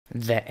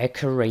The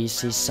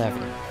Accuracy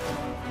 7.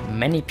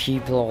 Many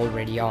people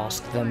already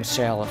ask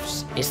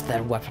themselves, is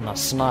that weapon a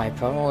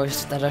sniper or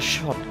is that a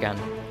shotgun?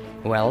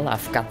 Well,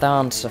 I've got the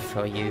answer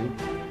for you.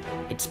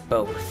 It's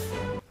both.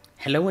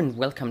 Hello and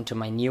welcome to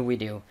my new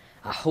video.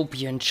 I hope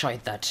you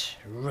enjoyed that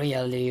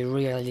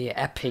really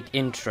epic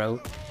intro.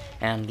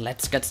 And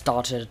let's get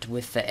started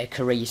with the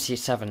Accuracy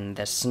 7,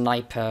 the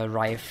sniper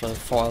rifle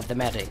for the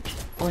medic.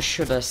 Or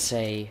should I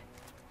say,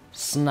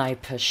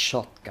 sniper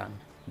shotgun.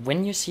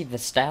 When you see the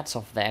stats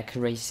of the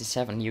Accuracy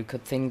 7, you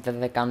could think that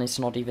the gun is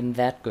not even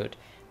that good,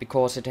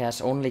 because it has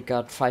only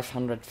got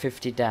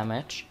 550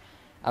 damage,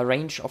 a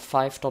range of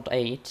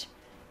 5.8,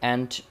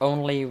 and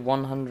only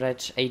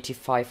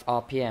 185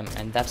 RPM,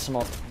 and that's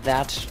not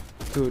that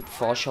good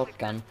for a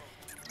shotgun.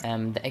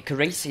 The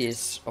Accuracy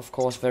is of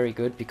course very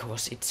good,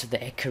 because it's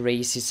the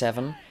Accuracy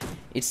 7.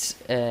 It's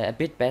a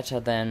bit better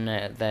than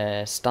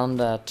the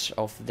standard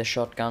of the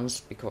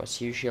shotguns,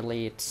 because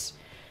usually it's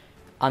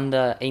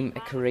under aim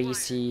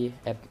accuracy,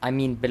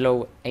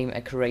 below aim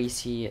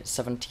accuracy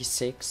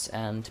 76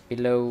 and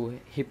below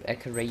hip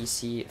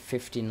accuracy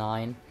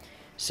 59.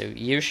 So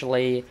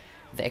usually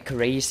the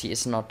accuracy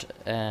is not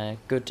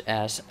good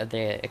as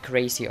the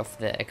accuracy of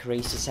the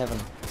Accuracy 7.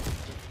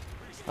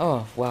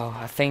 Oh wow,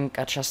 I think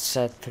I just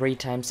said 3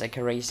 times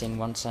accuracy in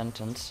one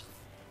sentence.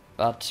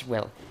 But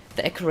well,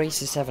 the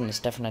Accuracy 7 is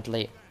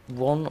definitely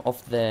one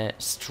of the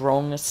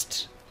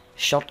strongest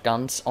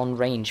shotguns on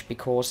range,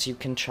 because you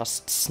can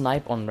just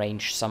snipe on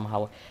range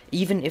somehow.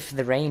 Even if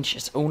the range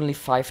is only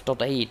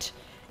 5.8,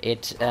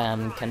 it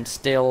can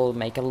still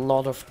make a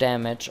lot of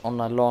damage on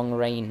a long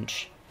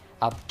range,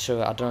 up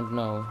to, I don't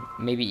know,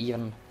 maybe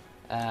even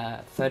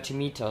 30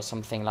 meters or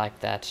something like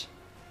that.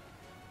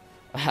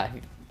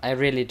 I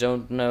really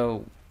don't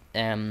know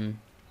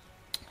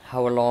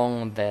how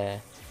long the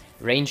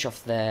range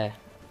of the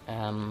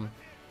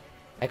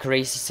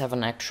Accuracy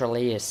 7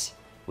 actually is.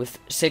 With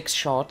 6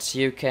 shots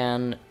you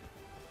can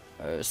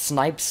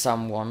snipe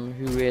someone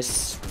who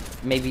is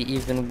maybe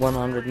even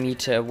 100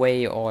 meters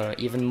away, or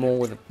even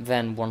more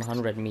than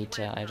 100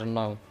 meters, I don't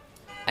know.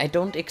 I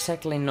don't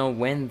exactly know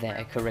when the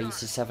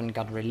Accuracy 7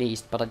 got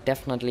released, but it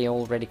definitely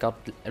already got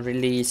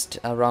released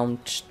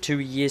around 2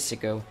 years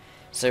ago.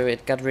 So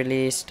it got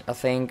released, I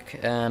think,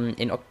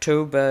 in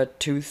October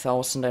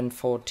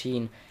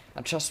 2014.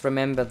 I just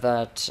remember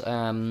that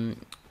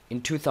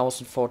in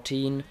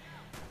 2014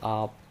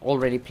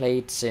 already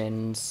played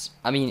since,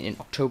 in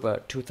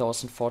October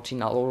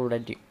 2014 I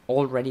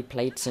already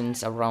played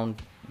since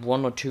around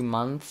 1 or 2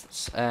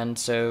 months, and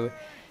so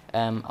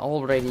I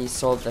already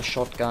saw the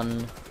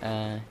shotgun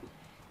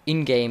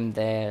in game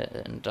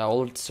there, and I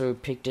also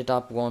picked it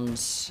up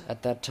once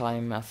at that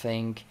time, I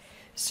think.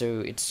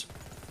 So it's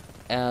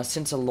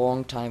since a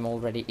long time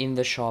already in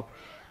the shop,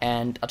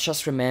 and I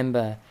just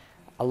remember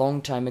a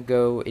long time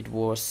ago it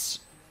was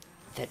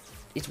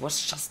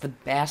just the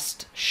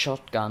best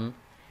shotgun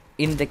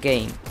in the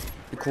game,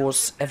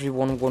 because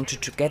everyone wanted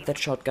to get that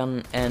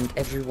shotgun, and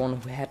everyone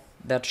who had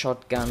that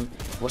shotgun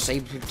was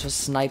able to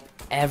snipe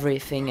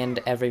everything and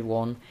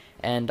everyone.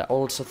 And I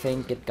also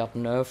think it got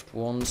nerfed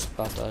once,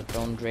 but I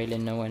don't really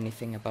know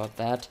anything about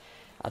that.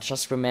 I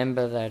just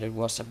remember that it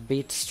was a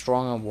bit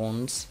stronger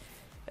once,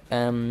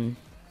 and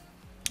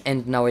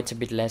now it's a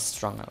bit less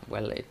stronger.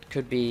 Well, it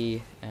could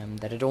be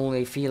that it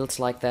only feels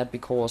like that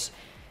because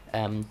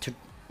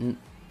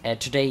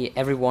today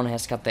everyone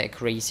has got the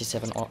Accuracy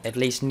 7, or at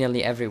least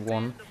nearly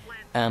everyone.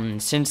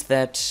 Since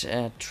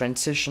that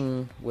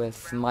transition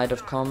with Might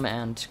of Com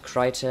and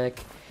Crytek,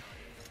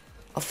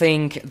 I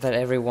think that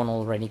everyone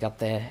already got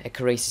the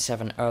Accuracy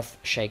 7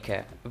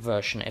 Earthshaker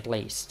version at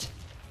least.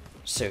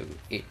 So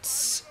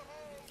it's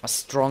a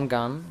strong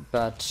gun,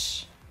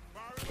 but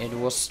it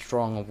was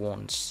strong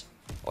once,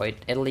 or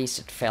at least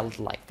it felt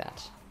like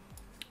that.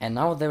 And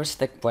now there's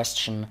the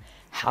question,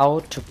 how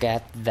to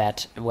get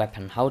that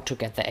weapon, how to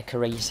get the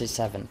Accuracy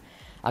 7.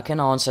 I can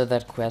answer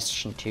that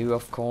question too,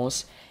 of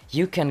course.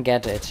 You can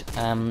get it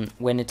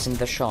when it's in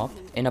the shop,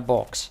 in a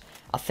box.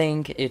 I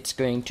think it's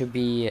going to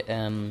be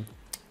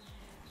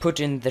put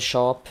in the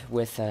shop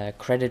with a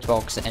credit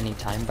box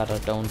anytime, but I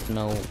don't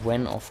know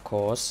when, of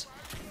course.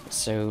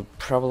 So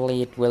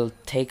probably it will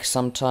take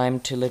some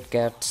time till it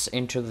gets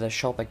into the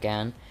shop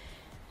again.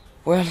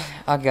 Well,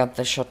 I got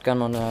the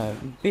shotgun on a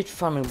bit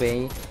funny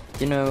way,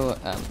 you know.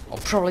 Or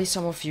probably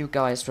some of you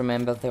guys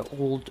remember the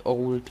old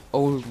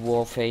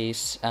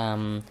Warface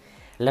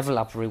level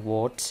up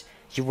rewards.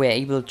 You were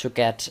able to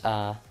get,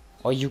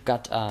 or you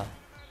got a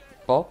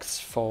box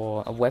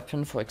for a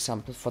weapon, for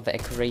example, for the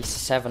Accuracy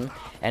 7,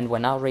 and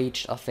when I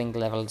reached, I think,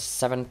 level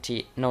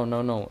 70,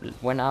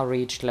 when I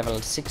reached level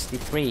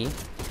 63,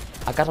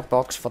 I got a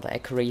box for the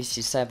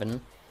Accuracy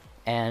 7,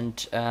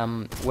 and,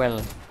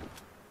 well,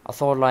 I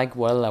thought like,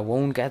 well, I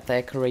won't get the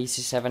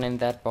Accuracy 7 in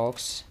that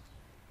box.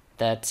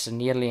 That's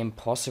nearly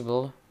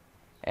impossible.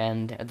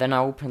 And then I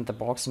opened the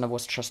box and I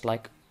was just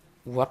like,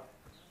 what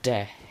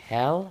the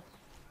hell?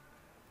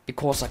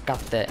 Because I got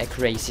the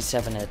Accuracy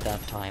 7 at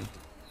that time.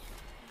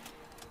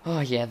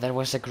 Oh yeah, that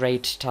was a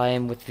great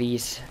time with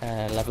these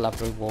level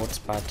up rewards,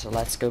 but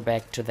let's go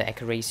back to the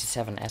Accuracy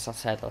 7. As I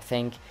said, I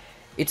think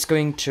it's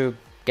going to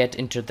get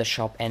into the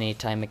shop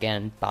anytime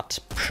again, but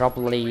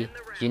probably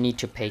you need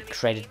to pay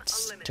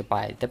credits to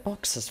buy the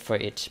boxes for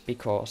it,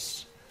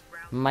 because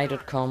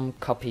my.com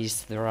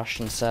copies the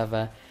Russian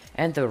server,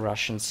 and the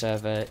Russian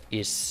server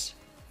is...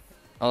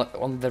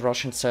 on the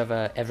Russian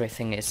server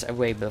everything is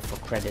available for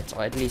credits,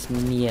 or at least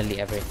nearly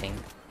everything.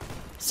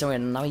 So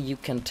and now you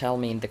can tell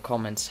me in the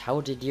comments,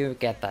 how did you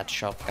get that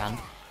shotgun?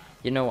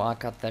 You know, I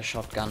got the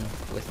shotgun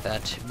with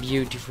that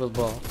beautiful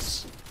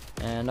box.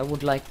 And I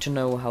would like to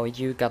know how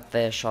you got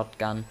the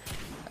shotgun.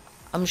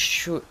 I'm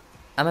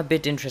a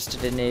bit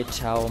interested in it.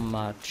 How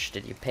much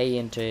did you pay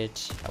into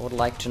it? I would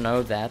like to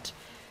know that.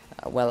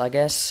 Well, I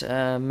guess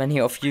many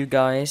of you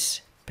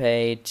guys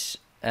paid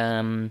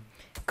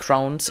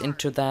crowns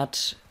into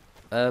that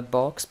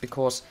box,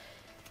 because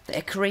the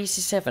Accuracy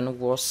 7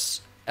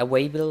 was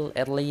available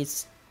at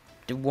least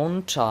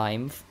one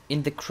time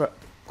in the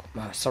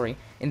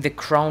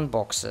crown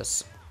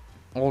boxes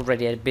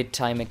already a bit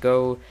time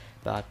ago,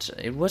 but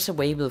it was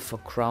available for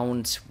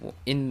crowns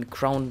in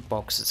crown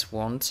boxes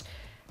once,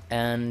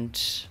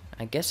 and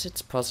I guess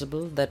it's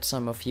possible that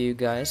some of you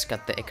guys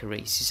got the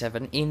Accuracy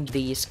 7 in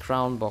these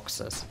crown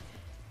boxes.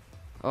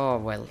 Oh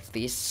well,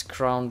 these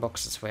crown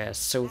boxes were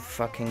so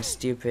fucking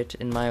stupid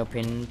in my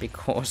opinion,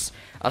 because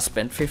I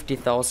spent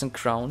 50,000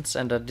 crowns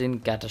and I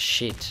didn't get a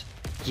shit.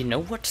 You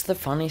know what's the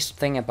funniest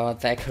thing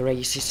about the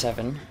Accuracy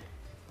 7?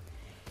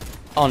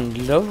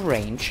 On low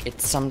range,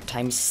 it's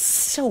sometimes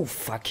so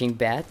fucking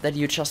bad that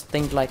you just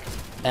think like,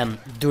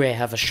 do I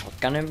have a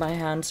shotgun in my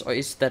hands, or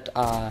is that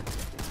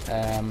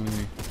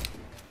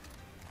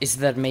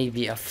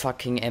maybe a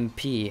fucking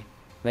MP?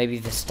 Maybe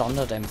the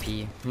standard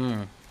MP?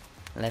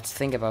 Let's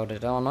think about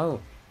it. Oh no,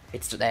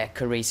 it's the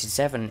Accuracy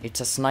 7, it's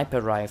a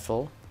sniper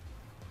rifle,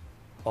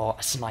 or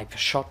a sniper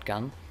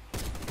shotgun,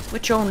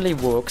 which only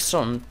works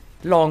on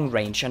long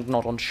range and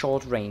not on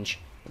short range.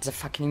 It's a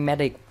fucking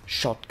medic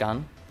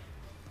shotgun,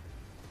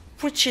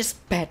 which is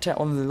better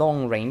on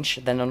long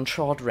range than on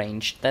short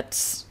range. That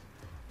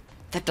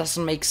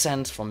doesn't make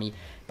sense for me,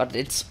 but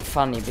it's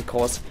funny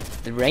because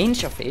the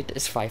range of it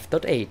is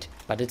 5.8,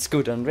 but it's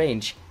good on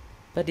range,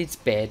 but it's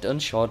bad on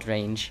short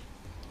range.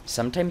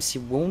 Sometimes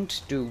you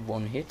won't do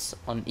one hits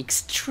on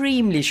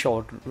extremely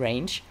short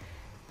range,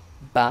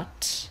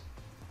 but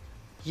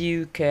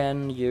you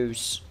can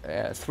use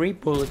 3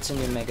 bullets in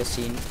your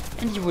magazine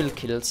and you will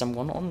kill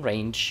someone on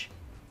range.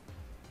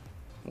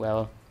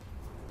 Well,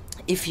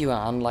 if you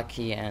are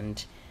unlucky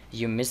and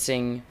you're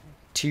missing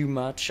too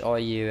much, or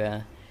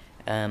you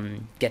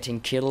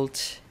getting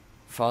killed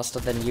faster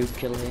than you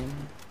kill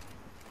him,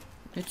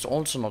 it's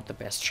also not the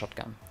best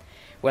shotgun.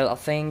 Well, I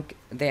think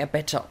there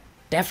are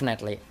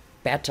definitely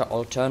better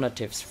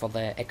alternatives for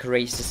the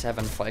Accuracy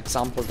 7. For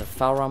example, the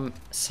Faram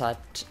the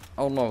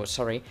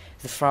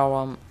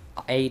Faram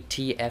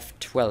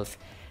ATF-12.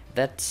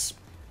 That's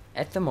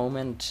at the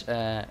moment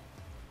I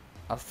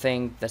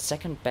think the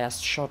second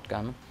best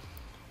shotgun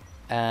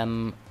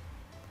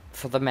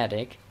for the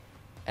medic,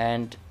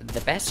 and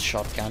the best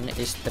shotgun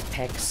is the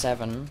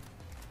PAC-7,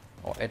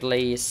 or at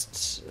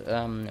least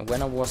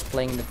when I was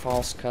playing the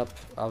Fast Cup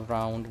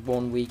around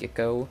 1 week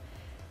ago,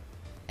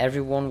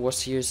 everyone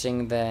was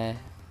using the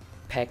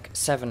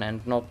PAC-7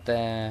 and not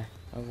the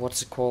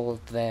what's it called,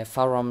 the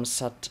Faram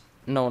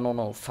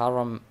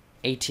Faram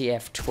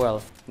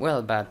ATF-12.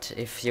 Well, but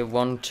if you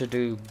want to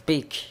do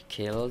big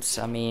kills,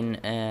 I mean,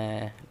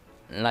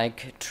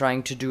 like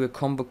trying to do a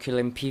combo kill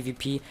in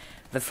PvP,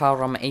 the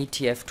Faram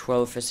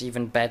ATF-12 is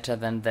even better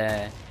than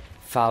the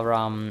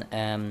Faram,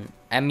 the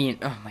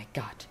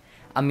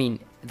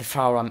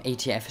Faram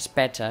ATF is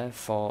better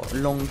for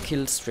long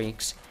kill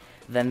streaks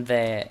than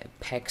the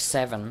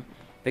PAC-7,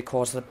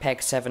 because the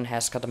PAC-7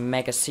 has got a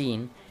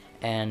magazine,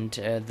 and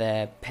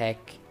the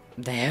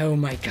Faram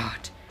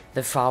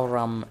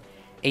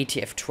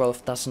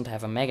ATF-12 doesn't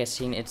have a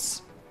magazine.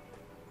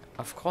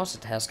 Of course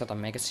it has got a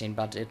magazine,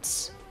 but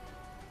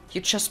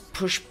you just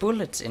push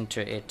bullets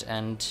into it,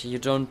 and you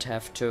don't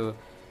have to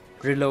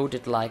reload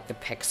it like the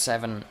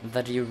PAC-7,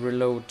 that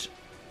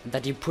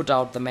you put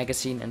out the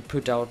magazine and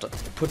put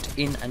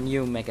in a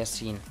new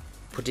magazine.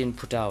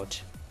 Put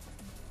out.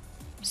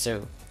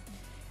 So,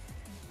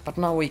 but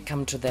now we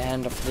come to the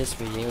end of this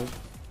video.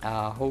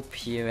 I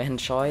hope you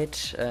enjoyed,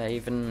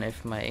 even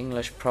if my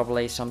English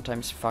probably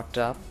sometimes fucked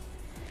up.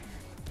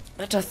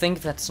 But I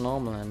think that's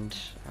normal, and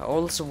I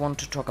also want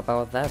to talk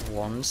about that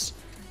once,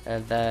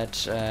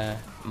 that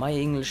my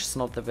English is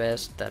not the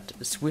best, that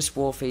Swiss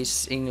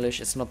Warface English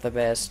is not the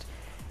best,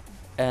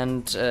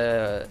 and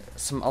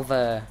some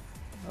other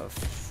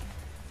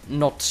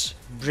not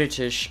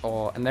British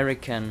or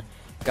American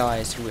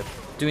guys who are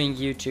doing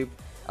YouTube.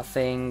 I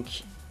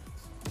think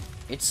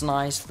it's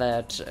nice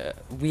that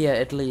we are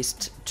at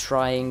least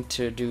trying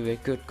to do a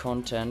good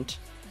content,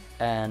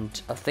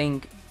 and I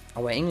think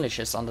our English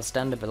is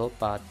understandable,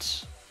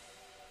 but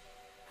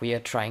we are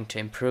trying to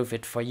improve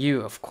it for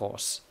you, of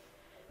course.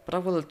 But I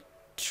will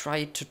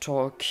try to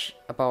talk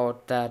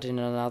about that in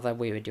another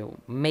video.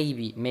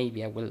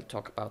 Maybe I will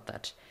talk about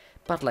that.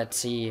 But let's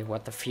see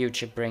what the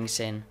future brings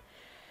in.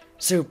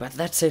 So, but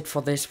that's it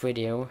for this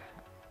video.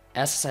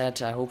 As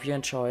said, I hope you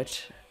enjoyed.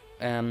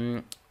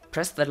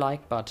 Press the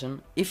like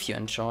button if you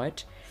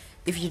enjoyed.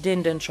 If you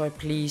didn't enjoy,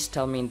 please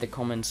tell me in the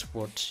comments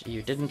what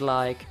you didn't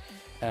like.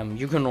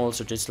 You can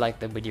also dislike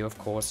the video, of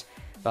course.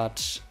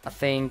 But I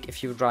think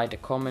if you write a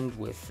comment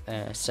with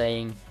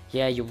saying,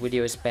 yeah, your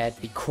video is bad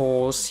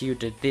because you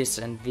did this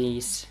and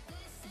these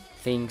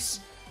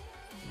things,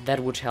 that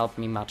would help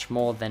me much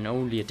more than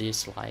only a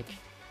dislike.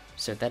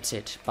 So that's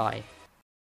it. Bye.